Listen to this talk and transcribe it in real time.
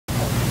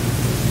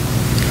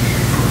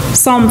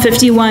Psalm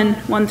 51,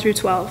 1 through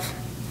 12.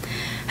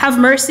 Have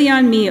mercy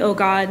on me, O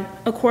God,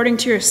 according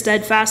to your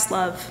steadfast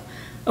love.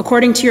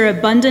 According to your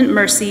abundant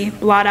mercy,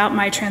 blot out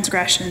my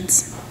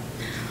transgressions.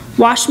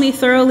 Wash me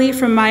thoroughly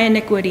from my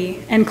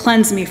iniquity and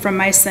cleanse me from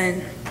my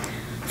sin.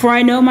 For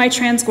I know my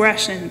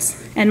transgressions,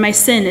 and my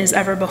sin is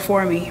ever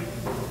before me.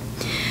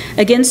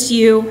 Against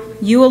you,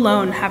 you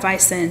alone have I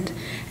sinned,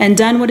 and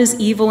done what is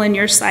evil in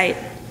your sight,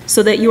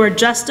 so that you are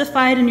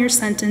justified in your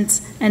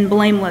sentence and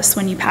blameless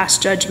when you pass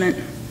judgment.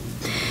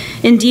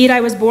 Indeed, I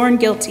was born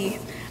guilty,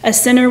 a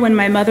sinner when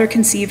my mother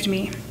conceived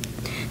me.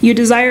 You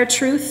desire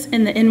truth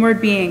in the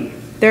inward being.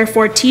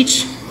 Therefore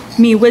teach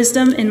me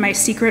wisdom in my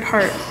secret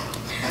heart.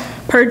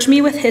 Purge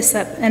me with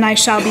hyssop, and I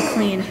shall be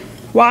clean.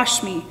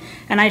 Wash me,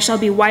 and I shall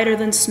be whiter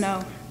than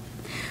snow.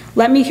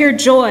 Let me hear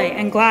joy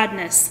and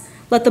gladness.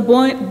 Let the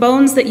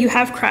bones that you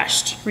have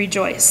crushed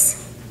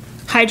rejoice.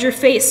 Hide your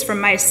face from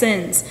my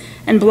sins,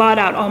 and blot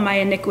out all my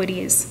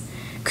iniquities.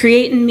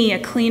 Create in me a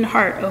clean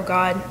heart, O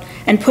God,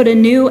 and put a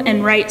new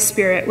and right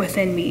spirit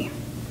within me.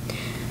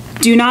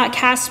 Do not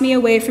cast me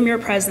away from your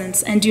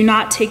presence, and do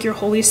not take your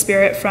Holy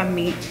Spirit from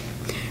me.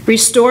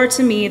 Restore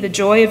to me the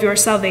joy of your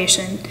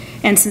salvation,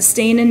 and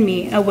sustain in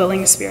me a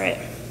willing spirit.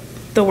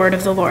 The word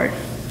of the Lord.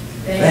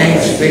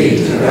 Thanks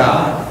be to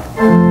God.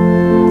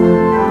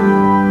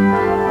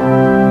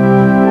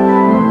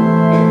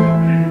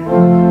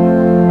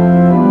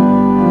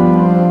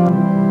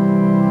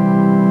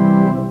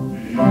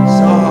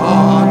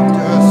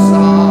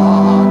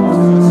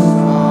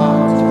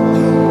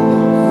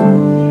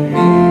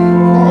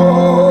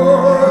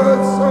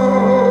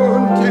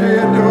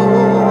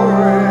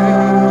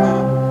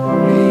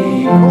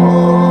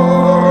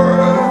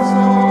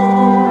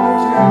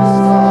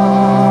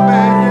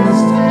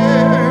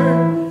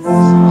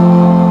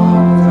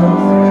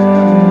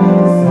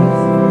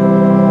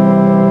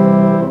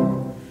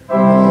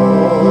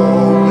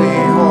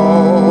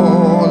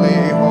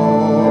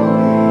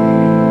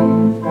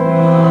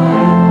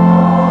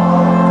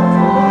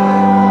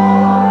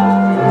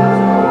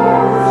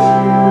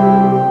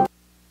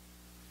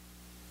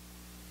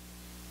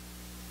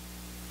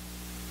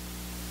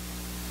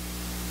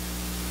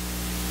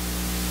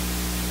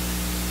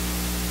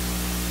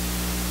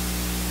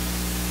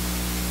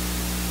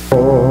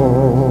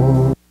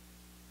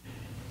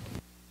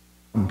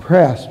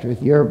 Impressed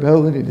with your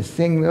ability to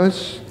sing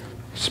those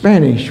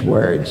Spanish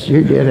words.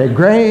 You did a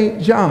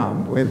great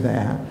job with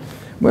that.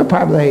 We'll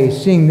probably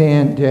sing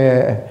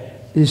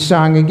this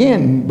song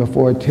again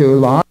before too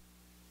long.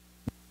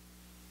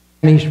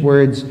 Spanish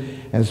words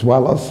as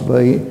well as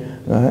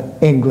the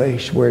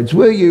English words.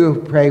 Will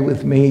you pray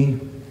with me?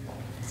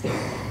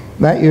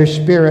 Let your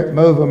Spirit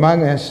move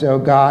among us, O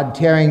God,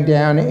 tearing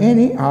down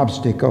any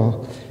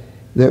obstacle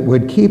that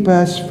would keep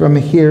us from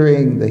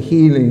hearing the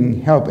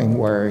healing, helping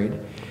word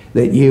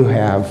that you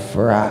have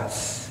for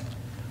us.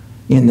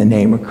 In the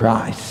name of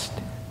Christ.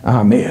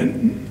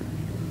 Amen.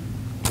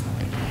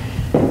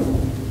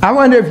 I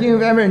wonder if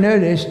you've ever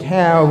noticed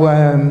how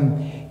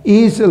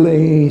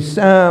easily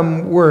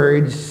some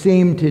words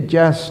seem to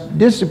just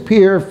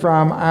disappear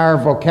from our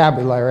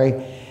vocabulary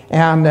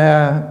and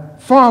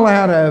fall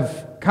out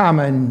of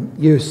common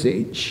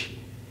usage.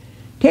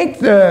 Take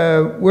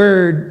the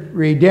word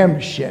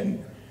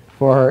redemption,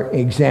 for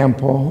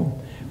example.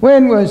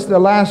 When was the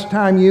last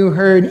time you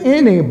heard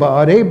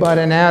anybody but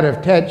an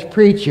out-of-touch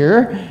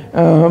preacher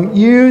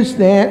use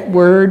that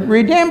word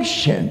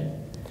redemption?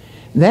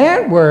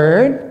 That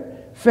word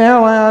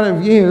fell out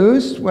of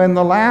use when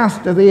the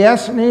last of the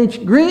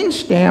S&H Green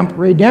Stamp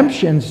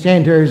redemption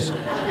centers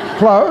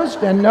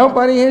closed, and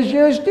nobody has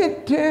used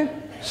it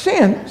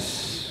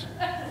since.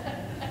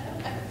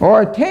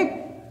 Or take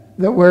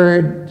the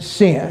word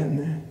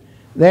sin.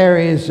 There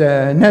is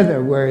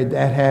another word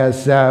that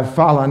has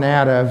fallen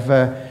out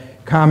of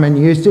common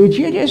usage.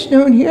 You just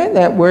don't hear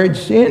that word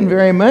sin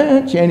very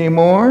much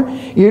anymore.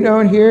 You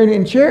don't hear it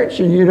in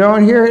church, and you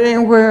don't hear it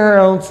anywhere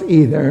else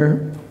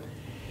either.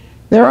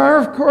 There are,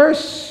 of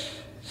course,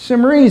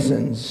 some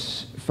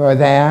reasons for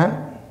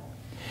that.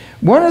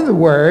 One of the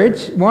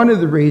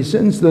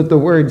reasons that the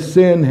word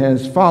sin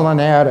has fallen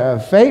out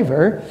of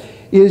favor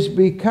is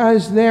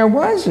because there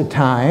was a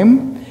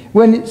time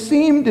when it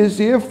seemed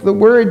as if the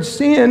word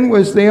sin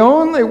was the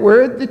only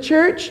word the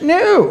church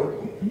knew.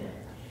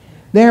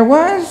 There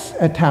was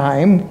a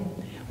time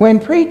when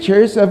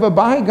preachers of a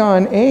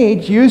bygone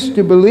age used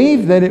to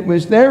believe that it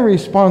was their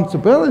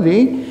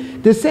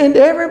responsibility to send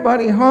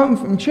everybody home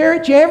from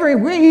church every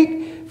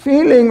week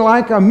feeling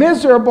like a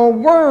miserable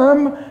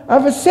worm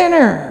of a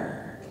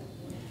sinner.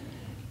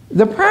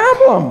 The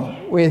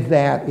problem with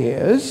that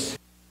is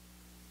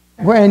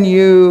when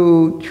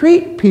you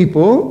treat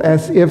people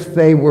as if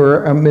they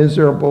were a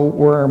miserable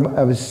worm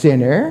of a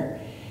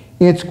sinner,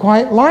 it's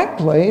quite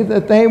likely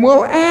that they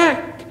will act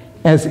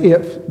as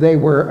if they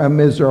were a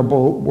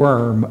miserable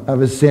worm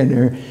of a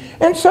sinner.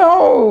 And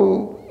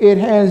so it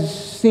has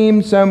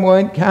seemed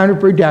somewhat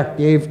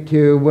counterproductive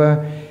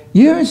to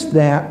use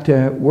that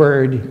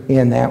word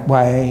in that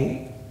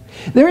way.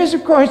 There is,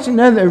 of course,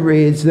 another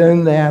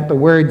reason that the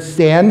word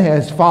sin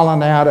has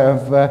fallen out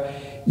of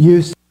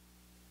use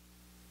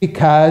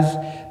because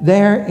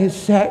there is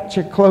such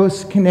a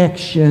close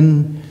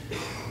connection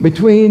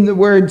between the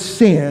word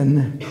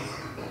sin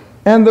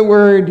and the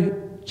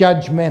word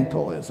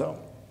judgmentalism.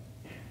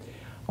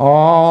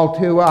 All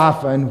too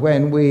often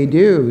when we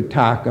do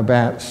talk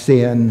about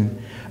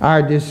sin,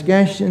 our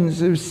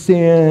discussions of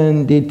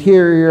sin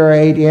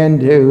deteriorate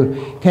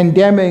into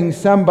condemning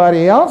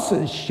somebody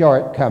else's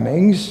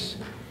shortcomings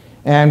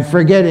and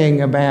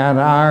forgetting about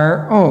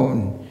our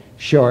own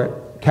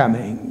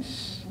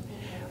shortcomings.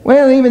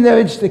 Well, even though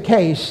it's the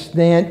case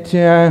that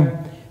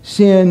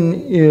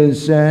sin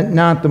is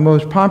not the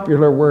most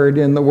popular word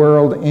in the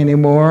world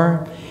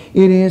anymore,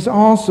 it is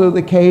also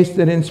the case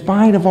that in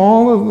spite of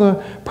all of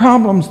the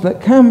problems that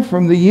come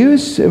from the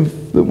use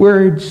of the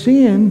word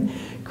sin,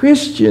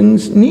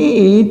 Christians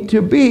need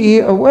to be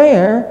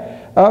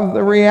aware of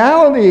the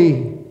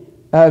reality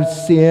of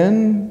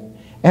sin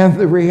and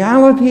the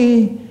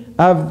reality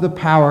of the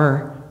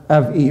power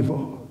of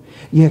evil.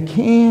 You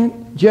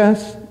can't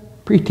just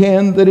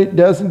pretend that it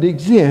doesn't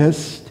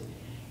exist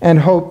and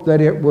hope that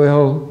it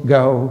will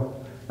go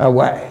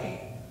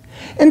away.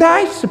 And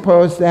I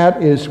suppose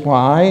that is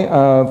why,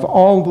 of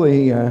all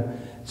the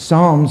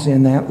Psalms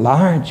in that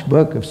large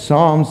book of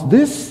Psalms,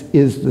 this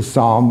is the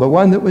Psalm, the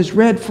one that was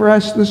read for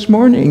us this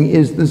morning,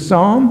 is the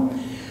Psalm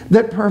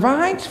that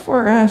provides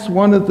for us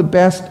one of the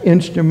best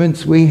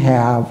instruments we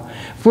have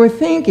for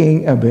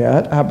thinking a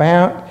bit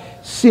about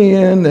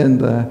sin and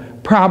the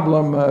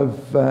problem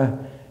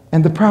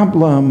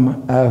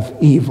of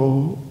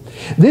evil.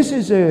 This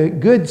is a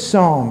good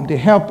psalm to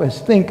help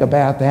us think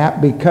about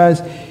that,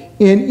 because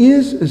it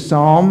is a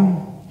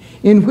psalm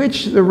in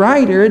which the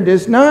writer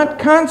does not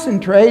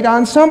concentrate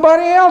on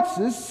somebody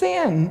else's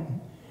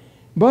sin,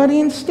 but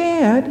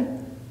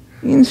instead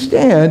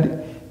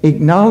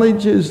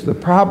acknowledges the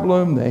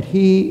problem that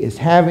he is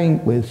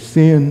having with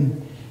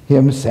sin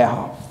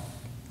himself.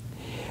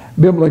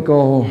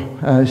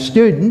 Biblical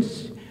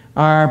students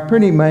are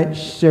pretty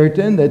much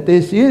certain that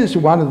this is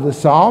one of the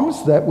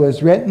Psalms that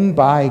was written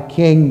by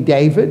King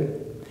David.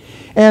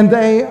 And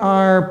they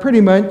are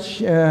pretty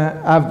much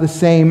of the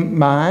same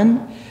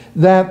mind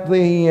that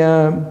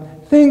the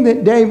thing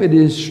that David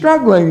is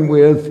struggling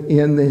with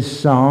in this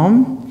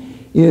psalm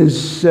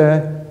is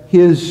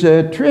his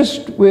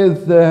tryst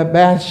with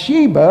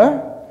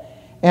Bathsheba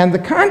and the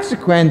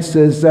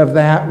consequences of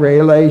that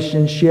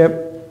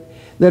relationship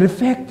that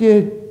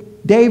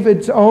affected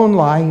David's own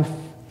life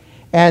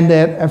and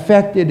that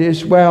affected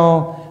as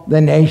well the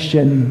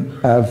nation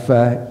of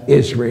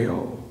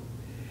Israel.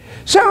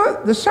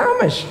 So the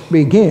psalmist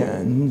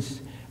begins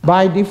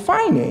by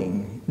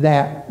defining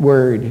that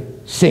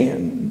word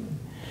sin.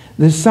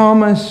 The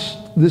psalmist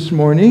this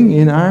morning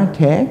in our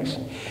text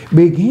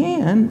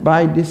began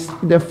by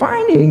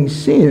defining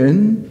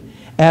sin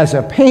as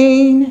a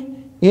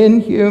pain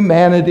in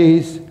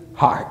humanity's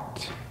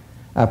heart.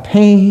 A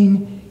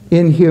pain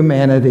in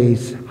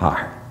humanity's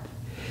heart.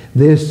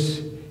 This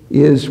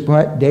is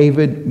what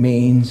David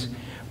means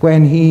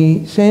when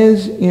he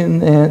says in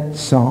that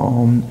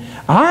psalm,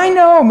 I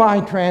know my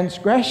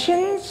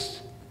transgressions,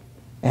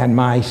 and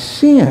my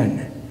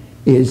sin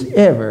is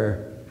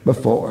ever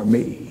before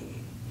me.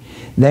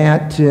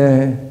 That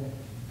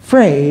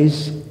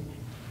phrase,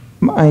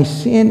 my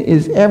sin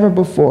is ever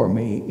before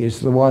me, is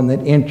the one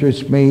that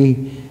interests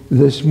me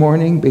this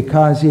morning,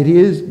 because it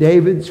is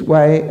David's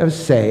way of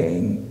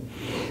saying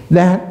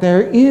that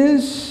there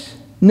is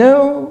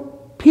no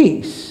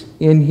peace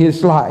in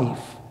his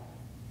life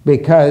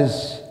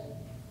because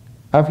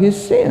of his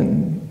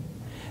sin.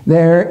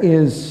 There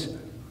is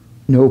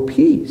no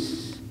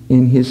peace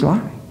in his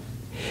life.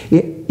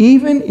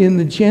 Even in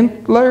the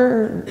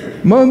gentler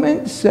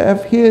moments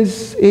of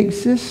his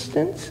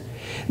existence,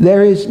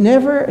 there is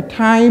never a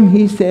time,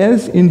 he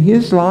says, in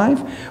his life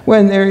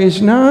when there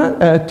is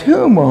not a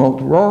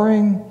tumult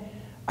roaring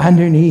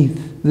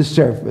underneath the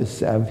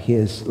surface of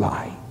his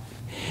life.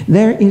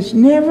 There is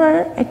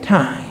never a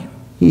time,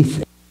 he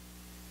says,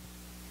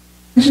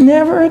 there's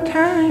never a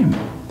time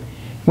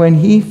when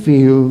he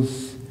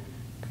feels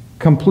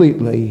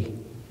completely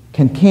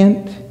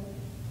content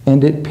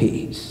and at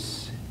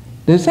peace.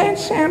 Does that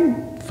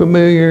sound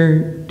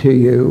familiar to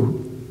you?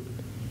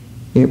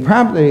 It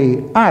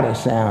probably ought to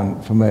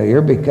sound familiar,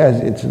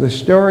 because it's the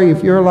story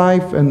of your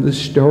life and the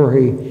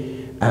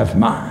story of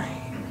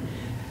mine.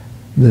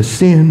 The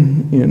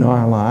sin in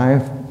our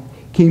life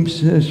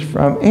keeps us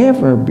from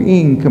ever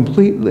being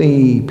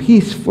completely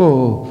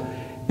peaceful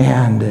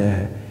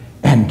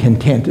and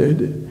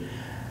contented.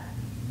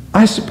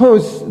 I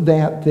suppose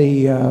that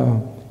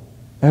the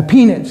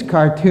Peanuts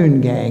cartoon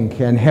gang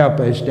can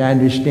help us to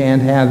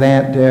understand how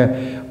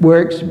that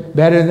works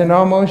better than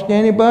almost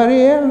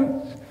anybody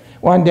else.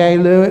 One day,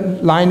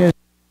 Linus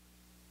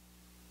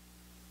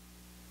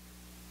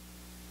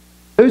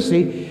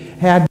Lucy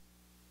had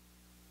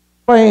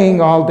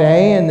playing all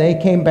day, and they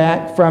came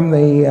back from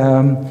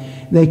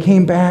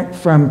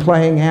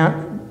playing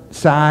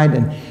outside,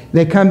 and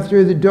they come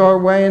through the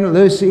doorway, and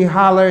Lucy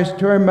hollers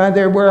to her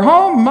mother, "We're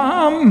home,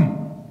 Mom!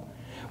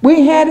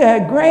 We had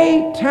a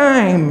great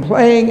time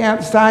playing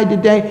outside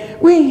today.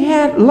 We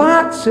had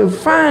lots of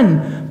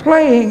fun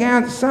playing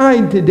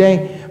outside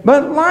today.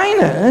 But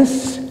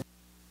Linus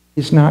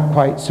is not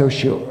quite so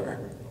sure.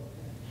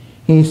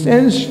 He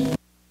says,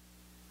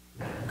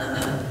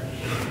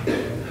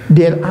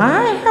 did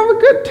I have a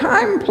good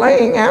time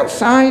playing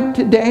outside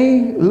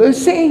today,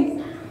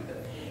 Lucy?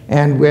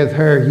 And with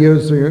her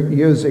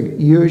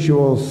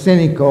usual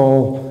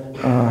cynical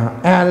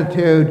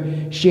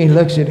attitude, she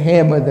looks at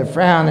him with a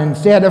frown and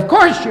said, of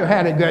course you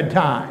had a good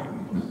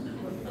time.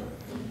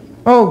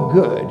 Oh,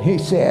 good, he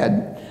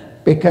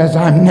said, because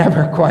I'm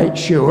never quite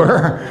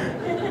sure.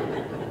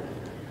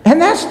 And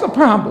that's the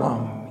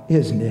problem,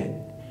 isn't it?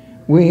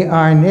 We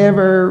are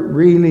never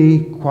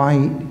really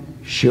quite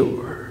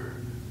sure.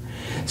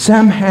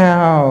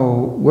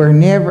 Somehow we're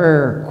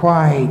never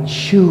quite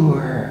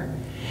sure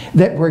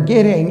that we're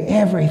getting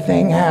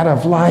everything out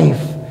of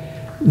life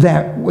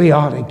that we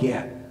ought to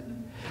get.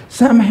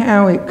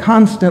 Somehow it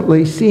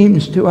constantly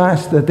seems to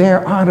us that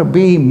there ought to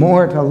be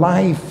more to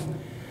life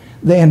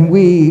than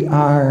we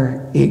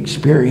are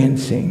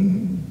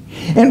experiencing.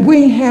 And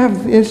we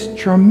have this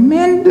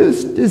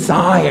tremendous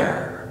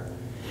desire,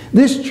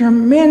 this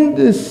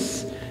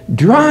tremendous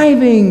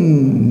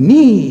driving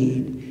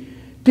need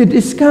to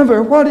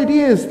discover what it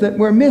is that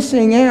we're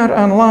missing out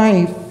on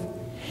life,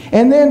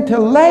 and then to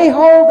lay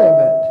hold of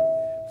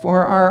it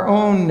for our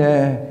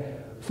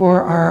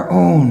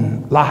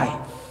own life.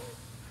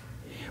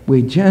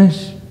 We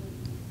just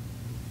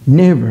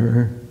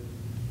never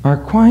are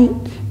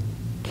quite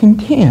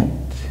content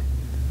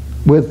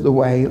with the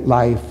way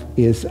life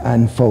is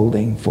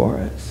unfolding for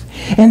us.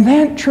 And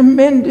that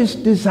tremendous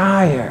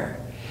desire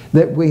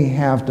that we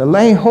have to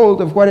lay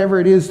hold of whatever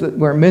it is that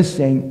we're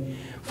missing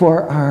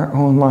for our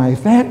own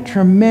life, that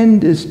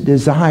tremendous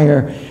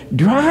desire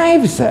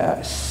drives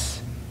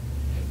us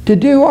to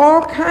do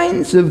all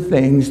kinds of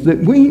things that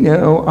we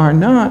know are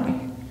not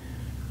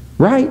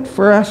right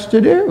for us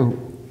to do.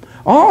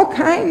 All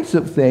kinds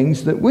of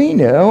things that we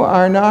know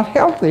are not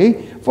healthy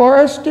for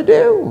us to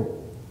do.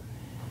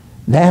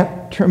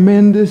 That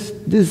tremendous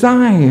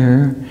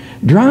desire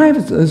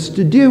drives us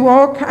to do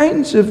all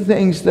kinds of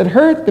things that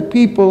hurt the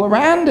people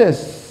around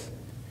us.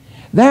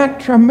 That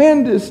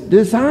tremendous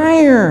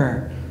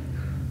desire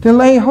to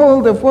lay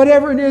hold of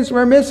whatever it is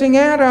we're missing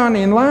out on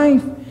in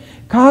life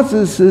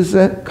causes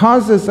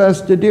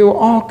us to do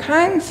all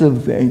kinds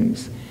of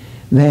things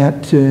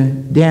that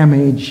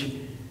damage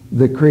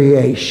the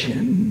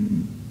creation.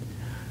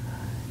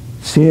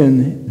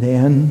 Sin,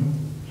 then,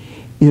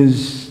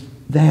 is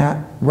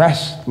that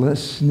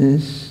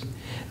restlessness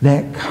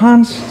that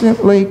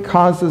constantly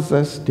causes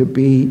us to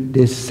be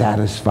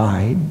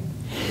dissatisfied.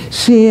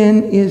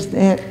 Sin is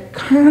that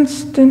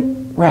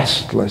constant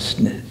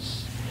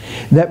restlessness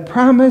that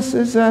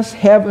promises us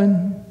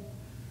heaven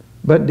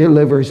but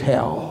delivers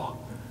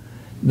hell,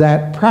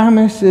 that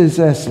promises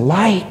us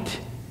light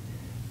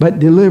but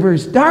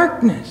delivers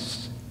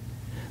darkness,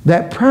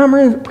 that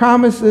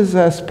promises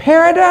us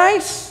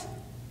paradise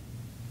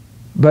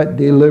but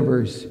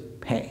delivers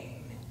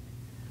pain.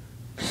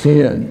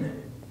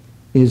 Sin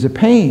is a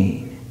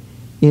pain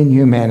in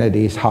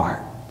humanity's heart.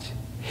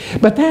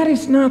 But that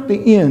is not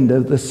the end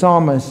of the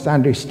psalmist's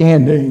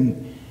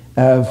understanding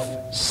of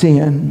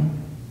sin.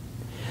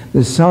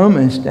 The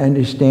psalmist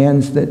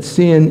understands that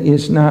sin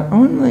is not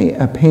only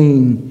a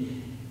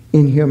pain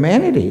in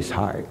humanity's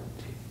heart,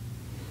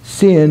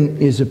 sin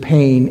is a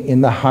pain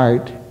in the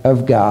heart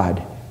of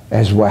God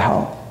as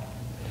well.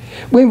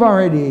 We've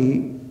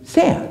already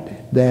said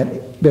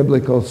that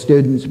biblical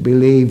students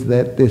believe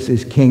that this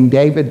is King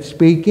David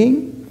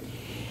speaking,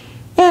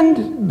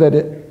 and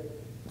that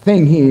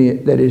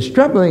thing that is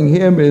troubling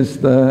him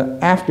is the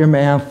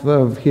aftermath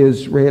of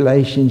his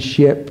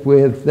relationship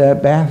with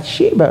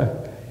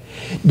Bathsheba.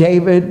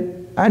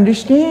 David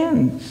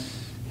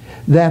understands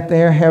that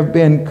there have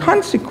been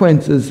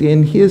consequences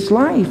in his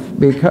life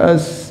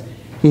because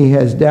he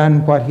has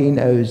done what he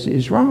knows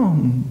is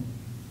wrong.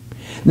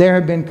 There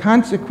have been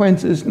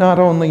consequences not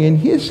only in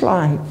his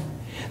life,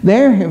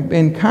 there have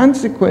been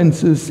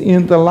consequences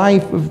in the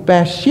life of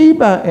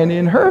Bathsheba and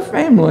in her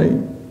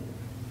family.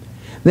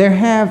 There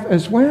have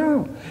as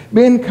well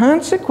been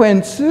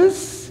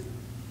consequences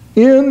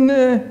in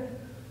the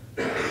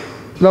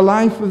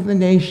life of the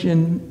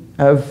nation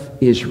of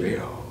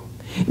Israel.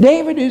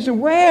 David is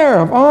aware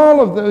of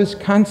all of those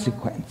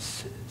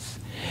consequences.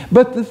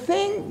 But the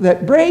thing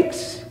that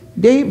breaks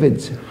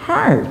David's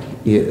heart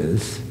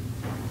is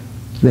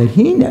that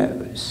he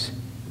knows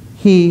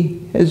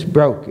he has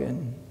broken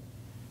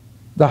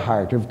the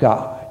heart of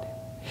God.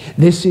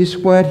 This is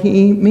what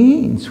he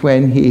means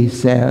when he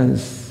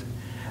says,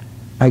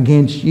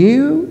 against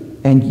you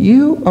and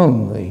you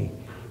only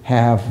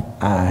have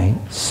I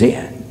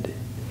sinned.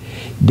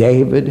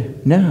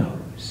 David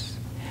knows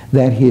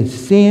that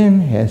his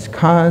sin has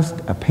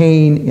caused a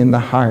pain in the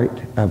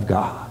heart of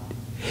God,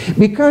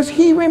 because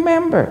he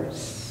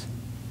remembers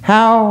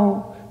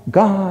how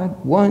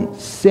God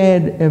once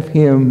said of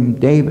him,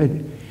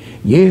 David,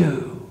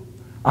 you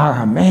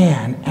are a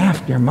man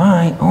after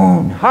my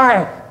own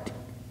heart.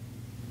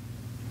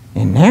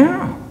 And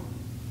now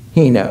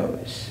he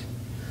knows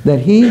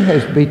that he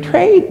has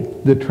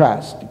betrayed the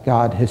trust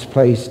God has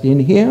placed in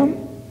him,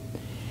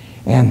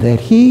 and that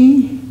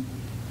he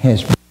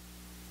has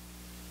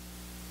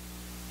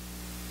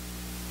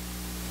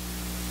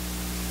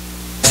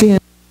sinned.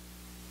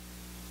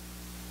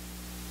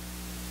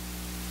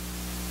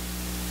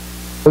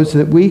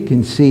 That we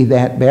can see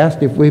that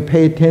best if we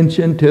pay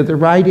attention to the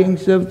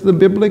writings of the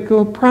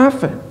biblical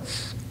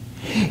prophets.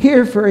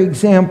 Here, for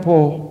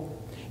example,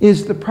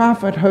 is the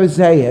prophet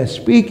Hosea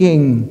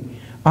speaking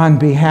on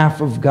behalf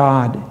of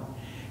God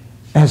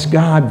as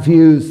God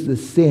views the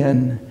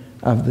sin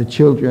of the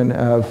children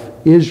of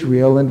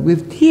Israel. And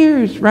with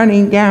tears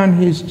running down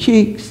his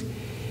cheeks,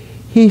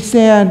 he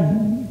said,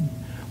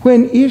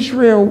 "When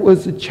Israel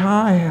was a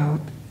child,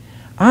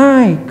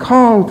 I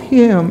called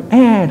him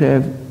out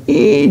of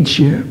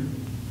Egypt.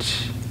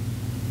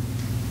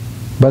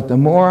 But the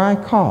more I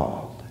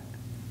called,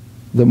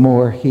 the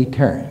more he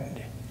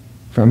turned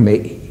from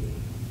me."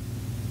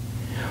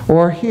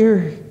 Or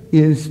here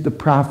is the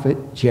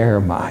prophet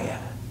Jeremiah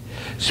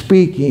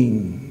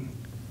speaking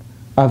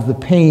of the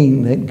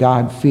pain that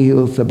God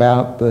feels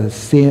about the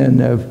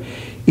sin of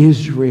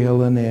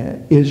Israel and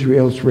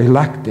Israel's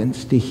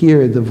reluctance to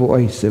hear the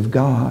voice of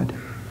God.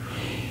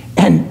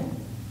 And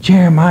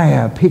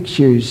Jeremiah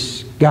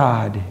pictures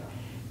God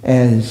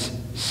as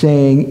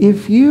saying,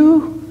 if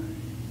you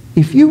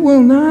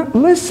will not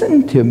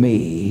listen to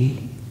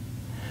me,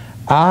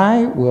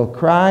 I will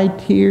cry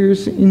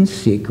tears in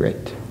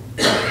secret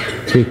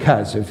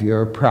because of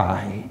your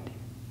pride.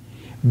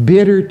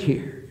 Bitter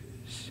tears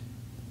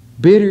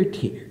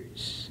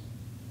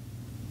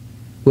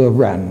will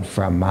run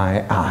from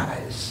my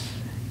eyes.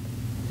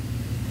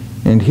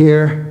 And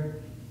here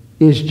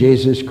is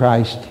Jesus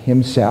Christ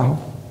himself,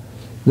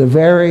 the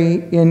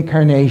very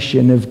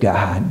incarnation of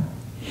God.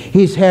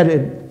 He's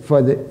headed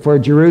for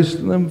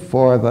Jerusalem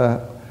for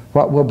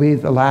what will be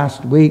the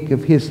last week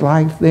of his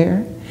life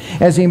there.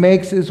 As he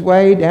makes his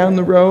way down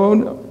the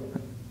road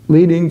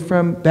leading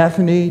from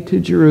Bethany to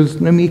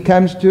Jerusalem, he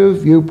comes to a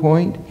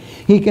viewpoint.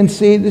 He can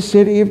see the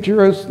city of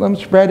Jerusalem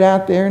spread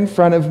out there in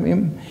front of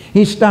him.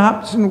 He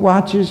stops and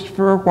watches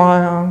for a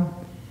while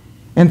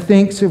and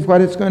thinks of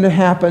what is going to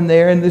happen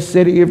there in the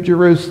city of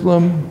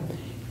Jerusalem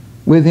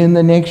within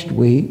the next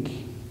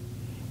week.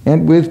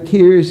 And with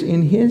tears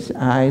in his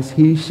eyes,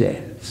 he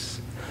says,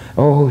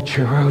 "Oh,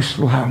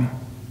 Jerusalem,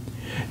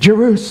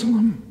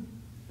 Jerusalem,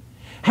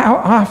 how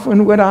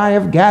often would I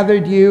have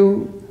gathered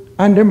you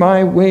under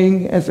my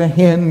wing as a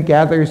hen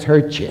gathers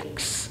her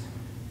chicks?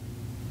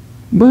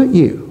 But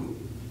you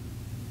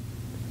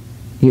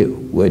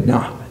would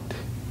not."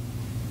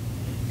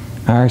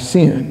 Our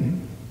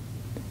sin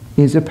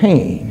is a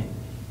pain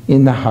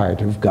in the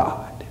heart of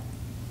God.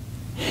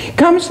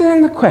 Comes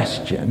then the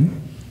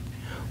question,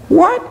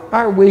 what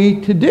are we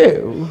to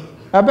do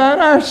about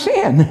our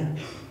sin?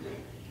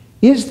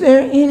 Is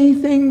there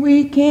anything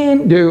we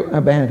can do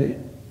about it?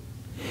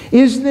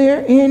 Is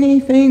there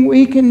anything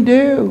we can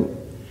do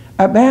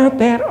about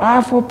that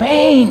awful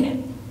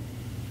pain?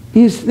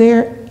 Is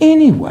there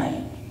any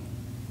way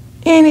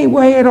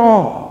at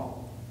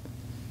all,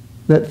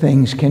 that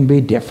things can be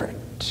different?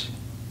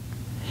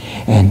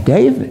 And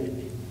David,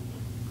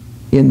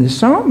 in the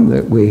psalm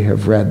that we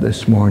have read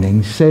this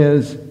morning,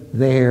 says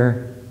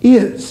there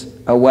is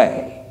a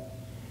way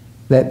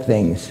that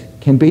things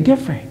can be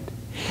different.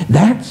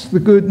 That's the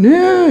good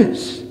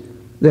news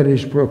that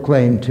is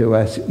proclaimed to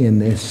us in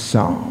this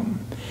psalm.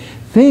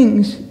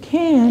 Things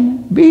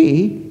can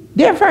be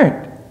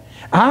different.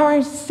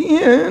 Our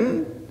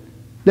sin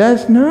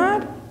does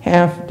not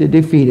have to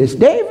defeat us.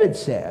 David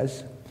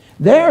says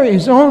there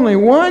is only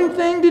one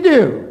thing to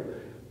do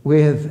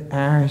with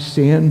our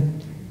sin,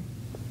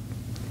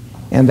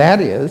 and that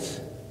is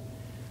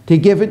to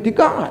give it to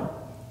God.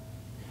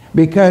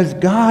 Because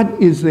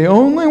God is the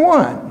only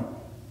one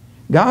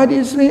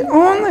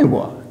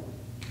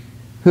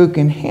who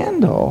can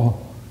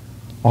handle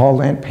all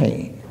that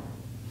pain.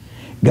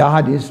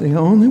 God is the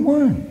only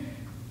one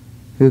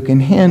who can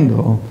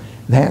handle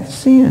that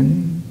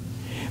sin.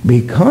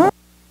 Because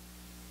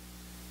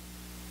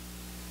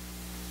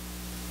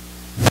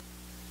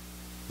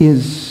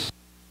is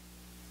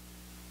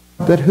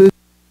that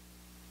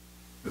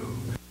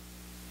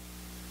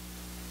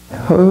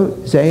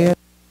Hosea,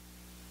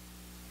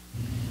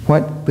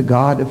 what the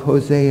God of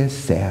Hosea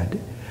said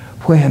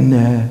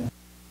when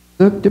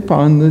looked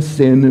upon the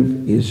sin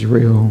of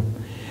Israel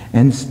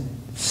and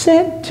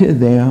said to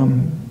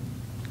them,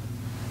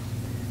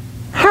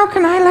 "How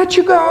can I let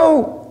you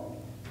go?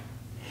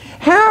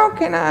 How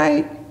can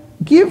I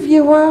give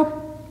you up?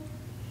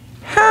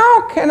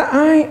 How can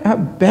I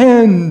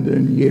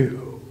abandon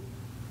you?"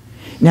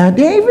 Now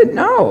David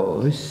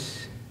knows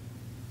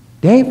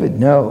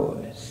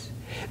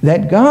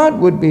that God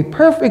would be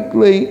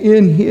perfectly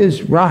in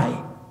his right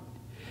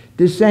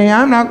to say,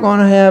 "I'm not going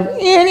to have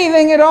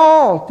anything at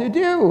all to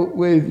do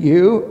with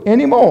you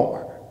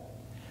anymore.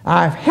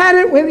 I've had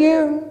it with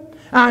you.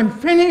 I'm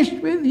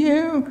finished with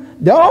you.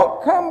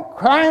 Don't come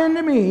crying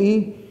to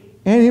me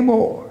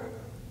anymore."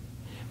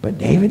 But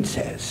David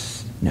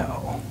says,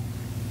 "No,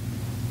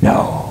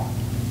 No,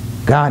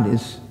 God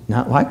is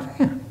not like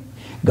that.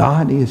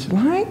 God is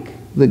like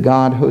the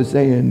God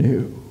Hosea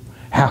knew.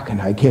 How can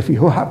I give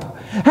you up?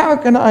 How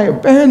can I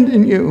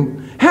abandon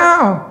you?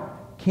 How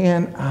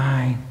can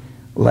I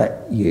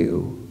let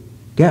you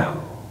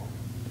go?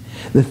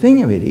 The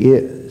thing of it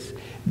is,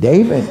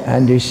 David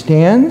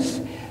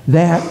understands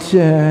that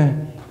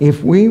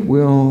if we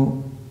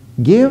will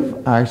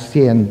give our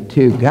sin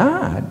to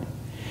God,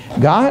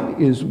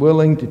 God is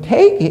willing to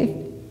take it.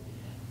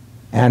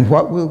 And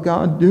what will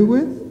God do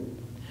with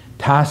it?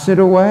 Toss it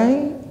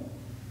away,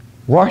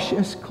 wash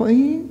us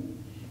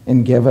clean,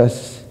 and give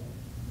us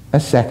a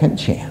second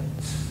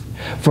chance.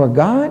 For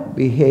God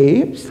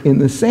behaves in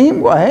the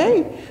same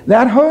way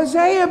that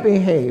Hosea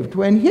behaved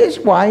when his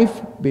wife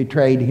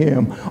betrayed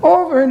him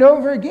over and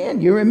over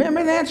again. You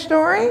remember that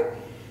story?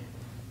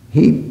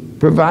 He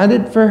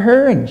provided for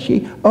her, and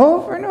she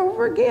over and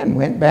over again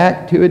went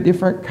back to a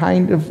different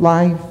kind of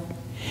life.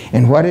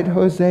 And what did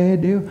Hosea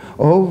do?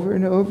 Over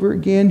and over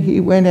again he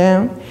went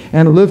out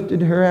and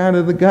lifted her out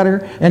of the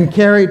gutter and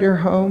carried her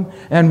home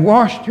and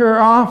washed her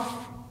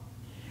off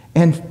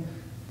and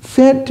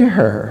said to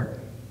her,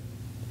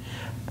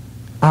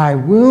 I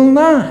will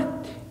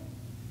not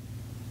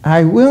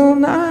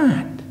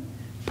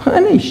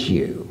punish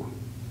you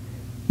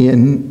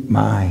in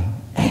my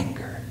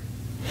anger.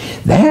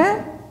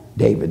 That,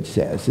 David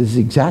says, is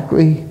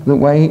exactly the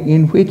way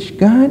in which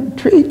God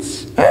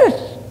treats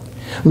us,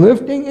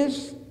 lifting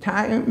us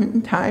time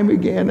and time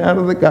again out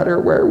of the gutter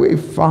where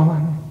we've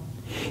fallen,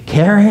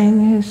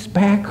 carrying us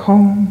back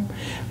home,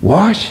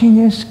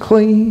 washing us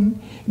clean,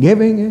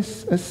 giving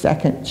us a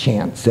second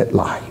chance at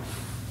life.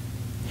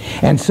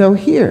 And so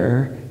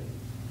here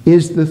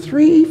is the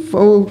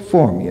threefold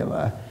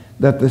formula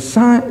that the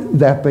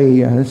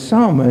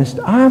psalmist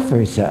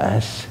offers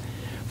us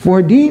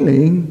for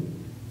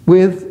dealing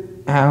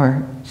with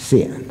our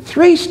sin.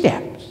 3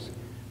 steps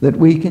that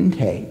we can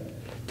take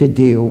to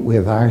deal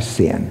with our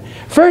sin.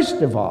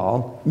 First of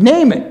all,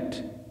 name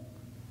it.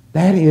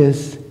 That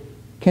is,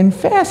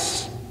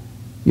 confess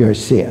your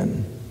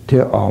sin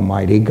to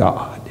Almighty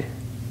God.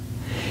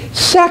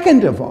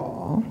 Second of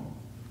all,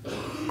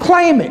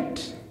 claim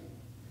it.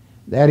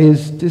 That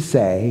is to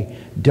say,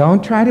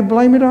 don't try to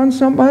blame it on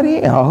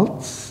somebody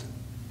else.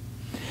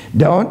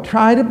 Don't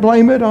try to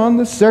blame it on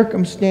the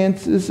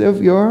circumstances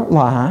of your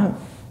life.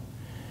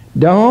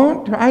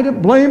 Don't try to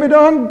blame it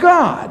on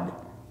God.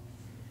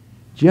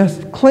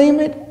 Just claim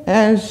it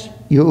as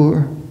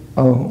your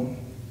own.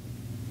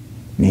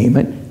 Name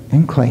it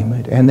and claim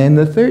it. And then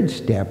the third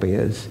step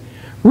is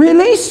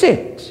release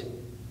it.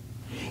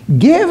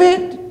 Give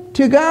it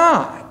to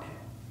God,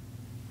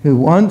 who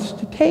wants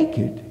to take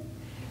it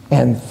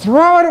and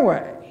throw it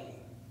away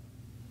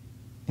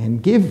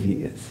and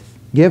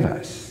give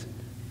us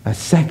a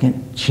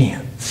second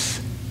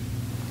chance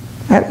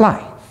at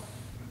life.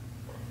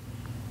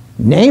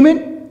 Name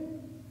it,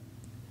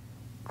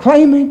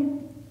 claim it,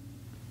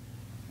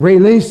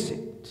 release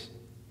it.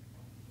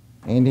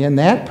 And in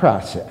that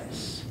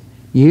process,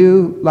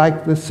 you,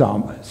 like the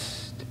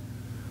psalmist,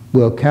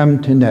 will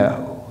come to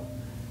know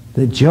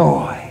the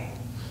joy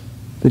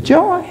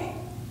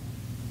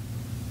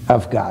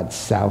of God's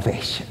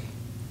salvation.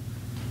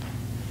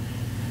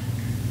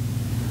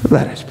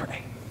 Let us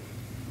pray.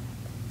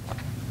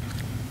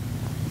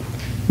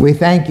 We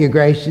thank you,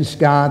 gracious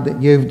God,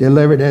 that you've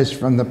delivered us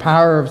from the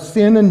power of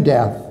sin and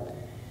death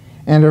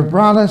and have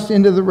brought us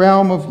into the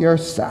realm of your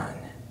Son.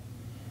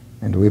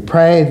 And we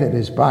pray that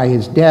as by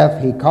his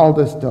death he called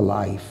us to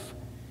life,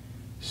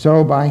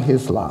 so by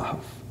his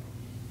love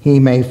he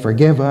may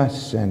forgive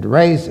us and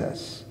raise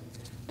us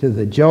to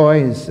the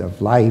joys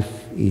of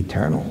life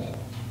eternal.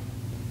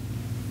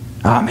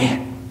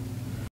 Amen.